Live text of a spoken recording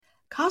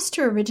Costs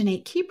to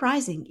originate keep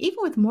rising even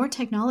with more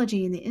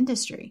technology in the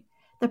industry.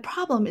 The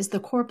problem is the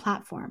core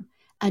platform.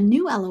 A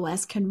new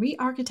LOS can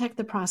re-architect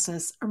the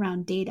process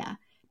around data,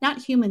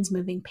 not humans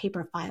moving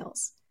paper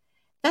files.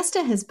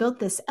 Vesta has built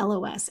this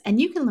LOS, and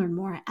you can learn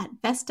more at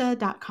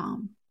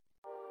Vesta.com.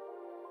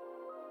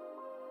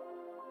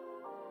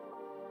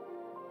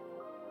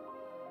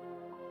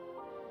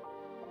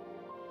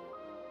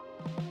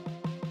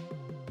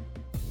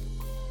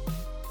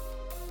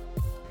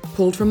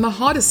 Pulled from the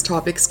hottest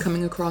topics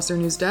coming across our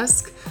news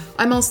desk,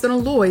 I'm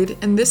Alston Lloyd,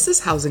 and this is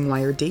Housing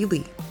Wire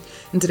Daily.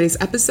 In today's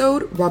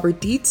episode,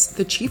 Robert Dietz,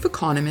 the Chief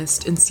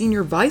Economist and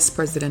Senior Vice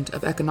President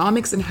of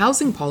Economics and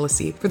Housing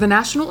Policy for the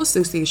National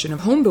Association of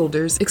Home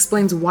Builders,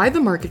 explains why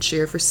the market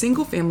share for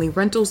single-family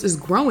rentals is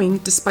growing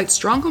despite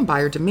strong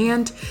homebuyer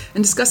demand,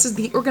 and discusses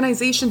the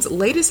organization's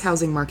latest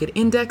housing market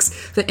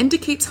index that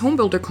indicates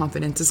homebuilder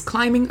confidence is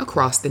climbing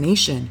across the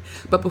nation.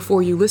 But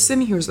before you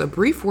listen, here's a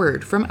brief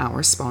word from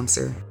our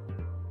sponsor.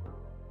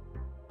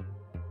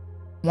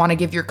 Want to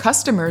give your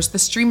customers the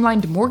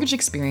streamlined mortgage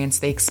experience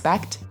they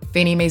expect?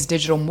 Fannie Mae's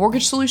digital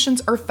mortgage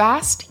solutions are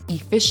fast,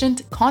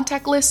 efficient,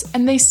 contactless,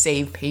 and they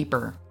save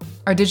paper.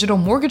 Our digital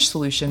mortgage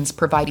solutions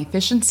provide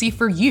efficiency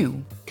for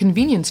you,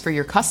 convenience for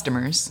your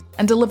customers,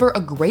 and deliver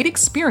a great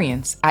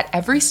experience at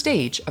every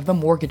stage of the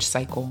mortgage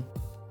cycle.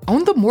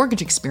 Own the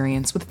mortgage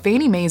experience with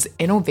Fannie Mae's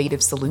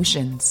innovative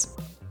solutions.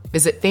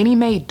 Visit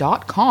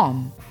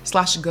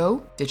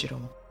fanniemae.com/go digital.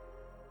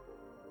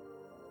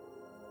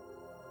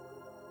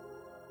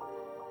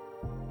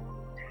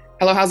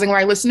 Hello, Housing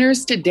Wire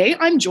listeners. Today,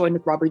 I'm joined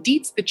with Robert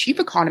Dietz, the Chief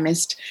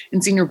Economist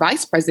and Senior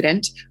Vice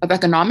President of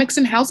Economics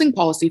and Housing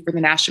Policy for the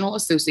National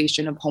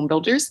Association of Home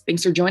Builders.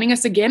 Thanks for joining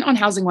us again on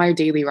Housing Wire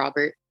Daily,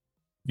 Robert.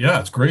 Yeah,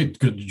 it's great.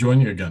 Good to join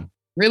you again.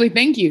 Really,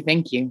 thank you.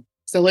 Thank you.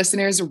 So,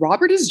 listeners,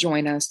 Robert has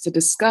joined us to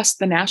discuss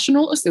the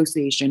National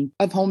Association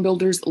of Home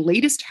Builders'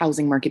 latest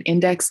housing market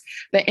index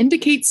that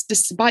indicates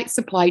despite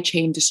supply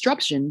chain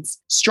disruptions,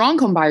 strong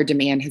homebuyer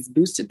demand has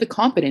boosted the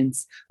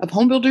confidence of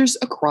home builders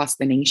across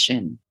the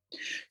nation.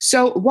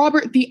 So,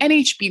 Robert, the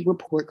NHB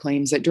report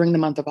claims that during the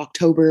month of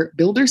October,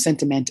 builder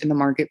sentiment in the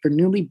market for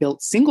newly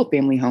built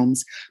single-family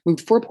homes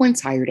moved 4 points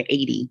higher to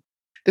 80.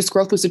 This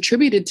growth was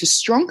attributed to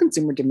strong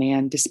consumer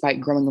demand despite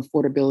growing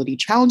affordability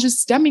challenges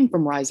stemming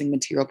from rising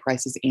material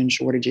prices and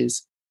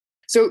shortages.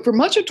 So, for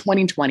much of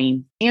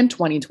 2020 and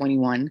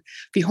 2021,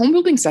 the home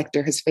building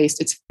sector has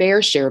faced its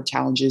fair share of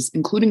challenges,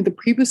 including the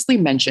previously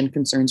mentioned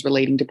concerns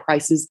relating to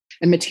prices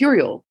and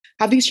material.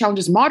 Have these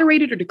challenges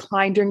moderated or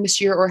declined during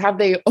this year, or have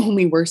they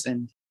only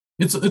worsened?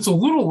 It's a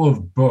little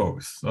of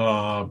both.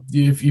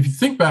 If you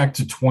think back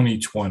to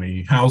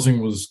 2020, housing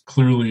was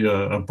clearly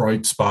a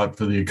bright spot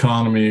for the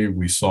economy.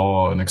 We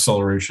saw an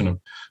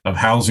acceleration of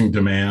housing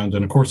demand.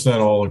 And of course,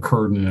 that all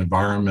occurred in an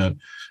environment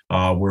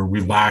where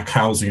we lack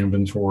housing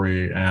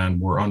inventory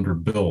and we're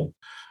underbuilt.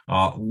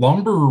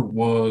 Lumber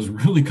was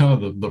really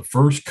kind of the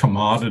first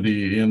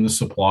commodity in the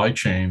supply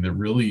chain that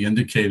really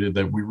indicated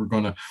that we were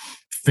going to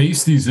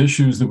face these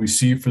issues that we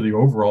see for the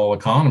overall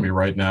economy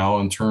right now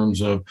in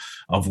terms of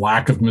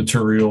lack of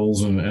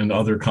materials and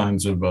other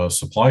kinds of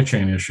supply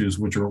chain issues,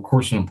 which are, of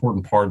course, an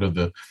important part of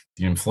the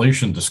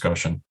inflation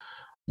discussion.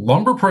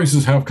 Lumber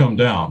prices have come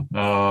down.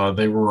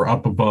 They were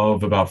up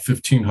above about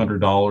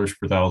 $1,500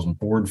 per thousand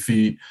board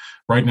feet.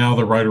 Right now,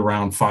 they're right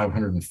around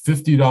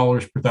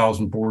 $550 per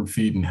thousand board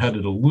feet and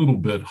headed a little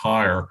bit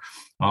higher.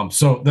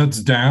 So that's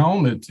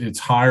down. It's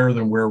higher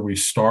than where we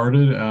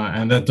started,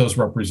 and that does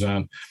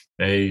represent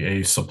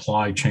a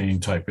supply chain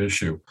type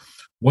issue.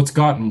 What's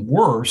gotten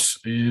worse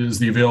is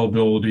the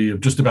availability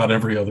of just about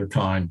every other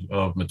kind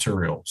of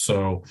material.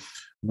 So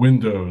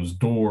windows,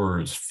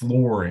 doors,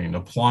 flooring,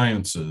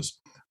 appliances,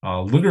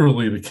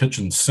 literally the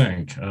kitchen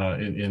sink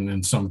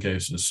in some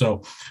cases.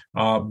 So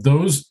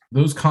those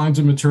kinds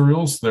of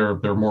materials,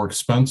 they're more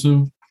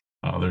expensive.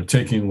 They're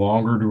taking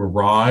longer to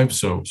arrive.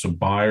 So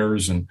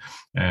buyers and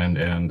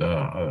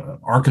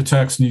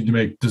architects need to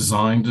make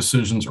design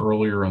decisions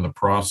earlier in the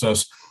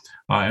process.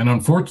 And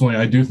unfortunately,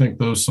 I do think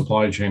those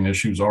supply chain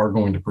issues are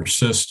going to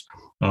persist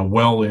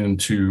well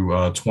into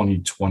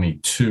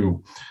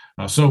 2022.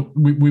 So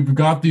we've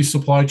got these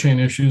supply chain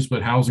issues,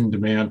 but housing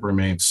demand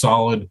remains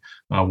solid.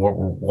 What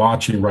we're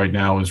watching right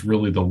now is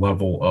really the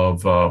level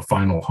of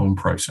final home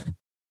pricing.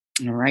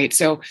 All right.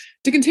 So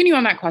to continue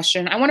on that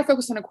question, I want to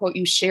focus on a quote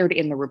you shared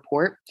in the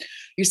report.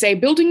 You say,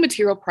 building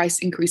material price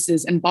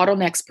increases and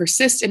bottlenecks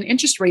persist and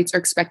interest rates are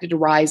expected to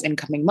rise in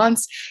coming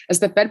months as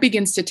the Fed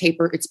begins to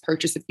taper its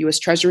purchase of U.S.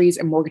 Treasuries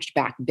and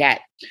mortgage-backed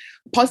debt.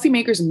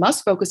 Policymakers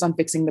must focus on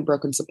fixing the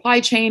broken supply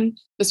chain.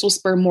 This will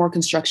spur more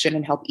construction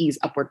and help ease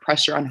upward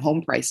pressure on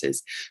home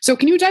prices. So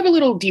can you dive a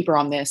little deeper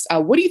on this?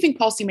 What do you think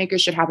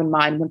policymakers should have in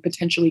mind when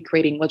potentially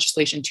creating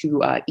legislation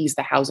to ease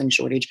the housing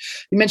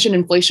shortage? You mentioned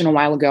inflation a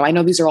while ago. I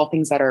know these are all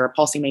things that our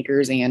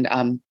policymakers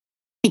and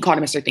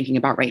economists are thinking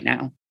about right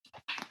now.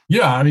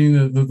 Yeah, I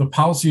mean, the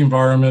policy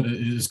environment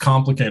is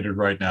complicated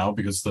right now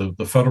because the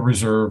Federal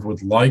Reserve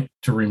would like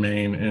to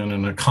remain in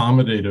an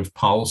accommodative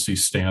policy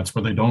stance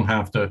where they don't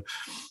have to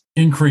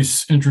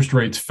increase interest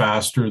rates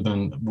faster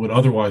than would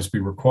otherwise be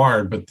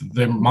required. But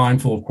they're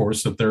mindful, of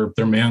course, that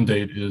their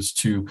mandate is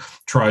to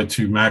try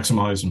to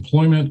maximize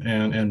employment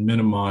and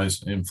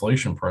minimize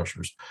inflation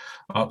pressures.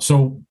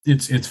 So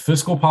it's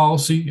fiscal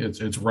policy,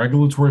 it's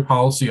regulatory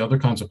policy, other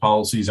kinds of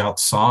policies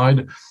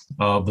outside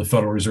of the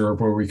Federal Reserve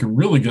where we can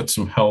really get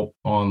some help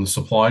on the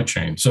supply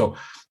chain. So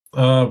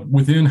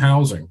within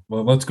housing,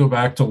 well, let's go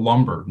back to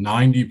lumber.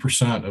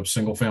 90% of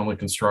single family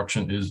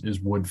construction is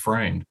wood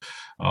framed.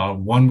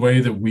 One way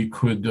that we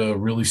could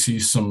really see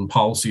some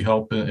policy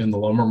help in the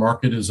lumber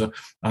market is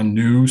a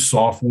new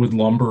softwood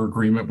lumber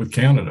agreement with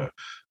Canada.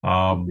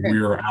 We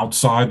are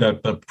outside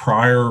that. The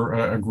prior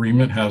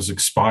agreement has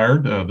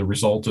expired. The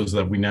result is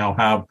that we now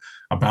have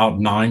about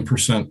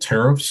 9%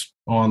 tariffs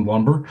on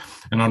lumber.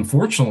 And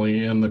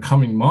unfortunately, in the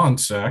coming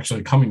months,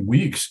 actually coming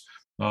weeks,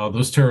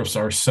 those tariffs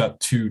are set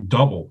to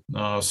double.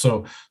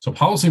 So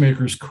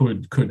policymakers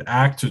could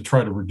act to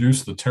try to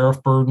reduce the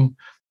tariff burden,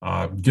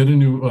 get a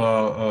new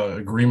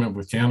agreement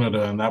with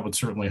Canada, and that would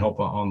certainly help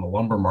on the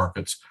lumber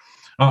markets.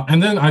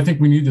 And then I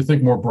think we need to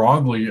think more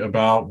broadly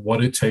about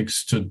what it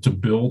takes to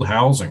build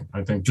housing.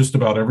 I think just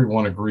about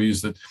everyone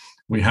agrees that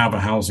we have a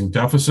housing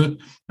deficit.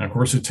 And of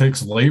course, it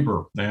takes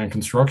labor and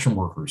construction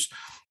workers.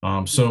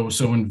 So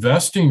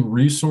investing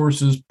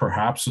resources,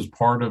 perhaps as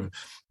part of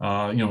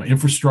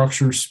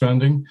infrastructure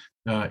spending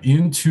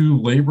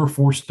into labor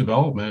force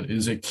development,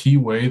 is a key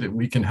way that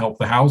we can help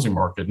the housing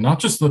market, not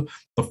just the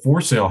for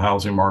sale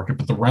housing market,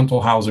 but the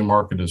rental housing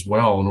market as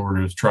well, in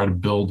order to try to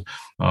build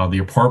the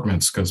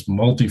apartments, because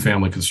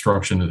multifamily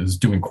construction is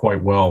doing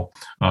quite well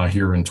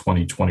here in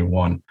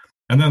 2021.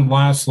 And then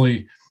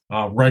lastly,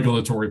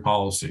 regulatory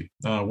policy,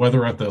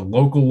 whether at the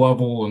local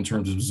level in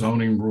terms of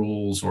zoning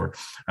rules or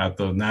at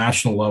the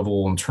national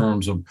level in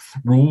terms of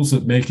rules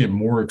that make it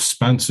more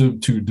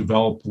expensive to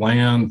develop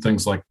land,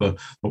 things like the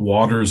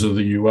Waters of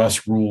the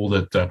U.S. rule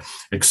that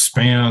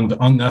expand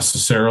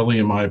unnecessarily,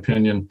 in my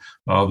opinion,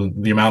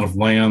 the amount of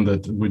land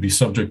that would be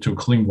subject to a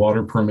clean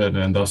water permit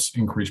and thus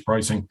increase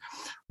pricing.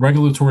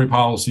 Regulatory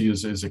policy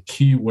is a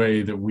key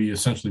way that we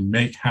essentially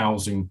make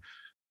housing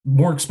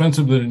more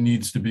expensive than it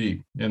needs to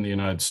be in the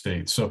United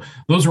States. So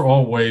those are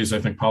all ways I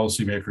think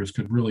policymakers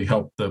could really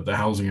help the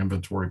housing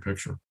inventory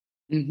picture.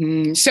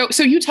 Mm-hmm.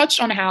 So you touched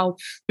on how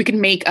we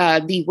can make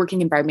the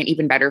working environment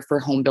even better for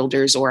home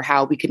builders, or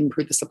how we can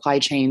improve the supply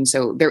chain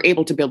so they're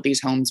able to build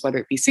these homes, whether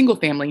it be single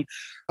family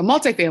or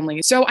multifamily.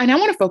 So I now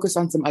want to focus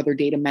on some other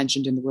data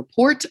mentioned in the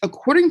report.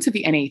 According to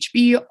the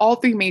NHB, all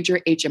three major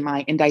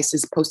HMI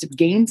indices posted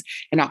gains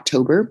in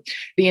October.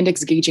 The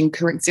index gauging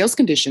current sales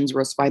conditions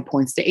rose 5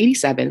 points to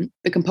 87.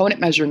 The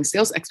component measuring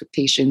sales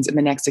expectations in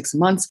the next 6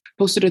 months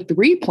posted a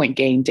 3-point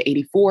gain to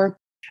 84.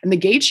 And the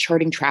gauge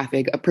charting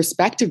traffic of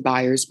prospective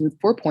buyers moved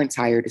 4 points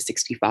higher to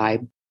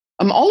 65.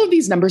 All of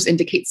these numbers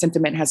indicate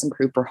sentiment has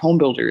improved for home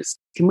builders.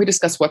 Can we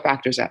discuss what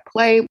factors are at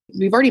play?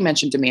 We've already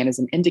mentioned demand as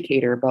an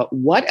indicator, but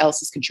what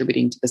else is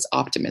contributing to this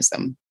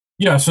optimism?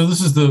 Yeah, so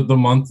this is the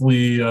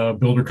monthly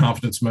builder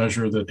confidence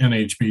measure that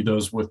NHB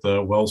does with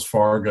Wells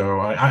Fargo.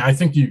 I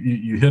think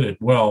you hit it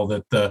well.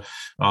 That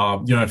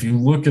if you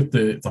look at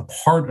the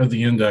part of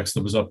the index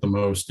that was up the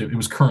most, it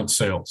was current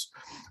sales.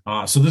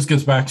 So this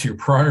gets back to your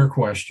prior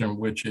question,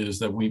 which is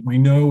that we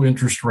know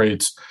interest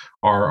rates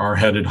are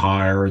headed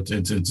higher. It's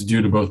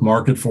due to both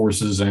market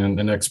forces and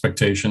an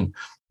expectation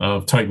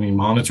of tightening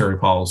monetary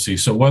policy.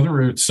 So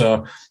whether it's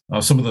some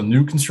of the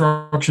new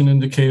construction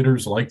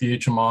indicators like the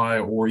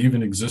HMI or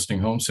even existing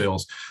home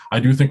sales, I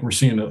do think we're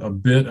seeing a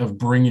bit of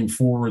bringing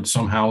forward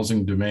some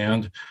housing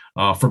demand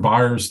for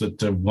buyers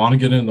that want to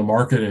get in the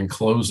market and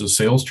close a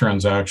sales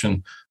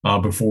transaction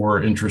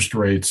before interest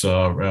rates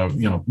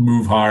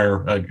move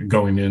higher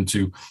going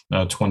into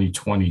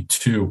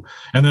 2022.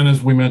 And then,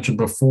 as we mentioned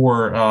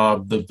before,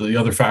 the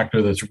other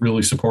factor that's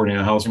really supporting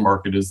the housing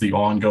market is the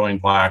ongoing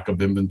lack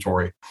of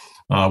inventory.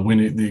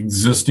 When the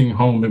existing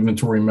home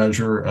inventory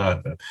measure,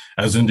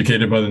 as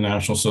indicated by the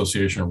National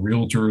Association of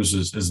Realtors,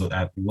 is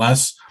at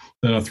less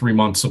than a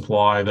 3-month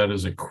supply, that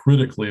is a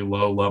critically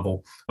low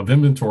level of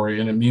inventory.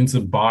 And it means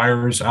that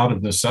buyers, out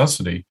of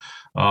necessity,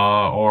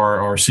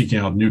 are seeking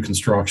out new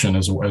construction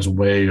as a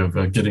way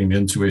of getting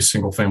into a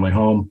single family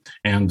home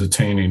and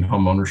detaining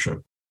home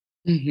ownership.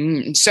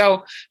 Mm-hmm.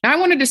 So now I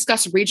want to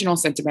discuss regional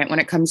sentiment when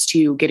it comes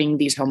to getting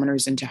these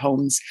homeowners into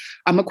homes.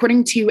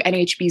 According to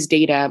NHB's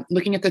data,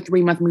 looking at the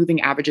 3-month moving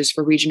averages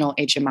for regional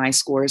HMI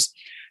scores,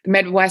 the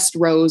Midwest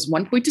rose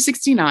 1 point to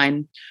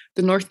 69.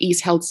 The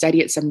Northeast held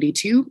steady at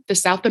 72. The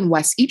South and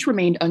West each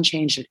remained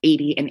unchanged at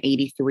 80 and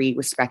 83,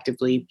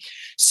 respectively.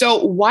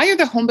 So why are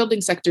the home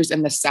building sectors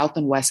in the South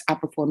and West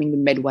outperforming the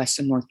Midwest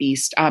and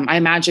Northeast? I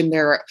imagine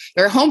there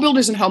are home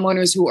builders and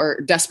homeowners who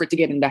are desperate to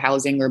get into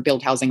housing or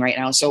build housing right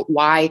now. So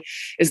why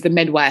is the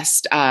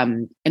Midwest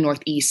and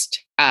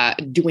Northeast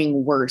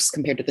doing worse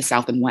compared to the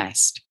South and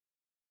West?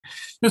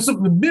 So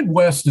the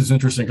Midwest is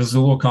interesting because it's a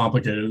little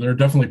complicated. There are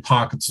definitely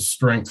pockets of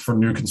strength for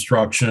new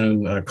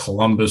construction.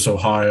 Columbus,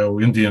 Ohio,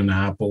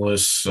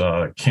 Indianapolis,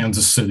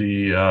 Kansas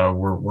City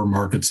were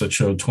markets that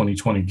showed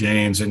 2020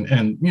 gains.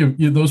 And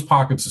those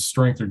pockets of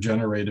strength are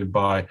generated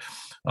by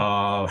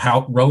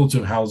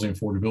relative housing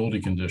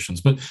affordability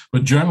conditions. But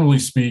generally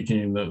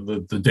speaking,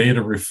 the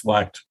data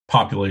reflect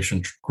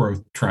population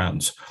growth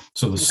trends.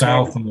 So the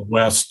South and the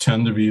West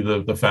tend to be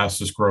the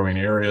fastest growing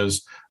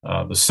areas.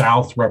 The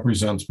South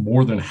represents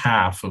more than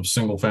half of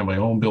single-family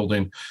home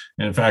building.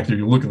 And in fact, if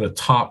you look at the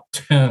top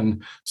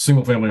 10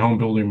 single-family home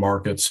building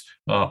markets,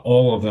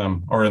 all of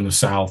them are in the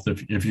South,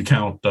 if you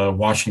count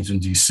Washington,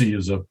 D.C.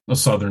 as a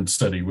southern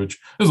city, which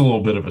is a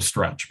little bit of a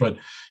stretch. But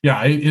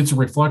yeah, it's a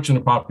reflection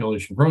of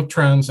population growth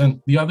trends.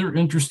 And the other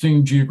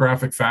interesting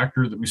geographic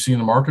factor that we see in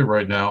the market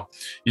right now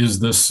is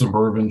this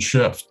suburban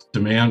shift.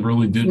 Demand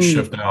really did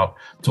shift out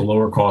to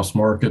lower cost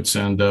markets.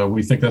 And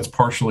we think that's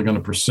partially going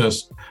to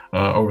persist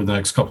over the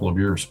next couple of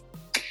years.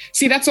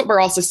 See, that's what we're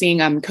also seeing.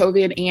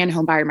 COVID and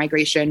home buyer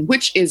migration,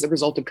 which is a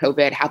result of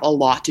COVID, have a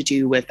lot to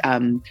do with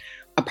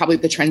probably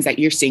the trends that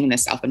you're seeing in the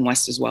South and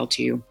West as well,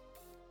 too.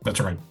 That's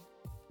right.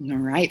 All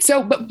right.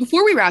 So, but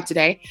before we wrap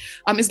today,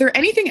 is there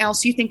anything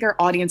else you think our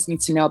audience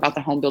needs to know about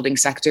the home building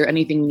sector?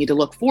 Anything we need to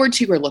look forward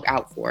to or look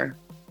out for?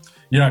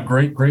 Yeah,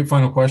 great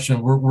final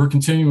question. We're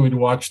continuing to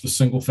watch the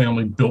single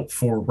family built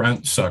for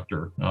rent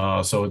sector.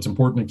 So it's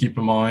important to keep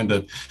in mind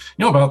that,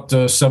 about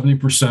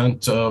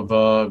 70%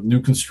 of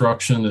new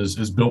construction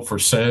is built for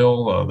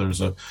sale.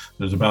 There's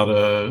about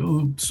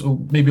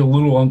maybe a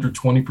little under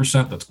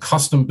 20% that's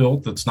custom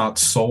built, that's not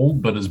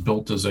sold, but is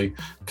built as a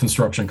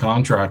construction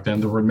contract.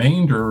 And the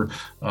remainder,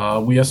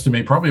 we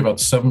estimate probably about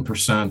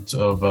 7%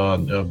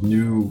 of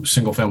new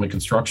single family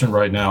construction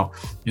right now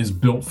is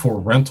built for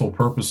rental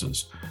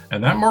purposes.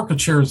 And that market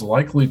share is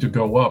likely to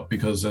go up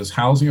because as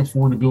housing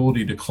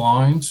affordability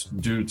declines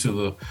due to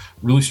the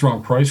really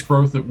strong price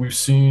growth that we've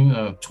seen,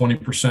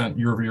 20%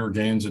 year-over-year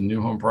gains in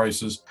new home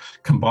prices,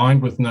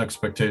 combined with an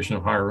expectation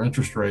of higher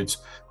interest rates,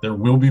 there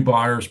will be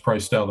buyers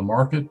priced out of the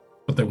market,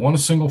 but they want a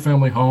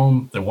single-family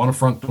home, they want a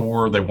front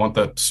door, they want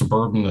that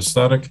suburban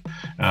aesthetic,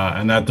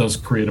 and that does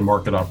create a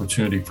market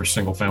opportunity for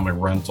single-family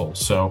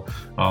rentals. So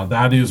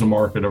that is a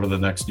market over the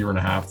next year and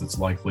a half that's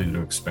likely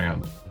to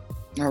expand.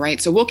 All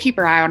right. So we'll keep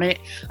our eye on it.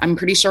 I'm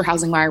pretty sure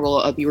Housing Wire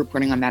will be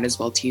reporting on that as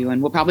well, too.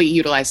 And we'll probably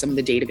utilize some of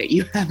the data that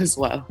you have as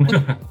well.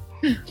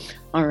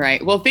 All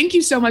right. Well, thank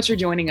you so much for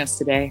joining us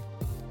today.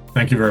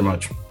 Thank you very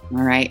much.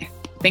 All right.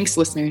 Thanks,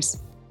 listeners.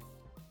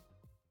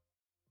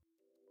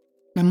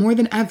 Now, more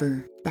than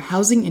ever, the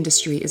housing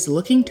industry is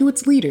looking to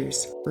its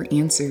leaders for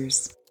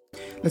answers.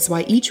 That's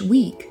why each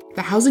week,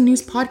 the Housing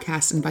News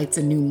Podcast invites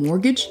a new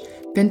mortgage,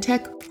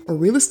 fintech, or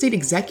real estate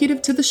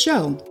executive to the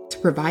show to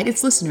provide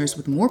its listeners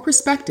with more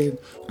perspective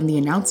on the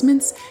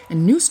announcements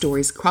and news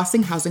stories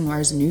crossing Housing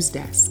Wire's news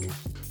desk.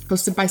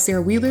 Hosted by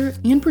Sarah Wheeler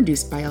and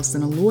produced by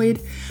Elsinna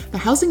Lloyd, the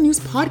Housing News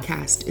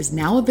Podcast is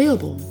now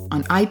available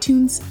on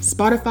iTunes,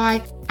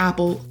 Spotify,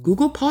 Apple,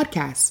 Google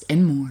Podcasts,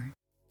 and more.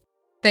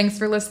 Thanks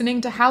for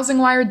listening to Housing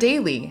Wire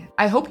Daily.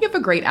 I hope you have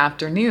a great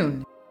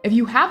afternoon. If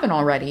you haven't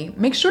already,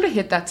 make sure to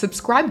hit that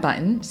subscribe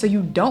button so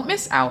you don't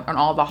miss out on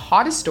all the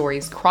hottest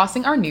stories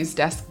crossing our news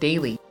desk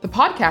daily. The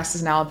podcast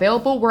is now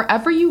available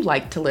wherever you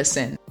like to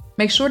listen.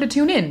 Make sure to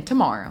tune in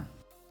tomorrow.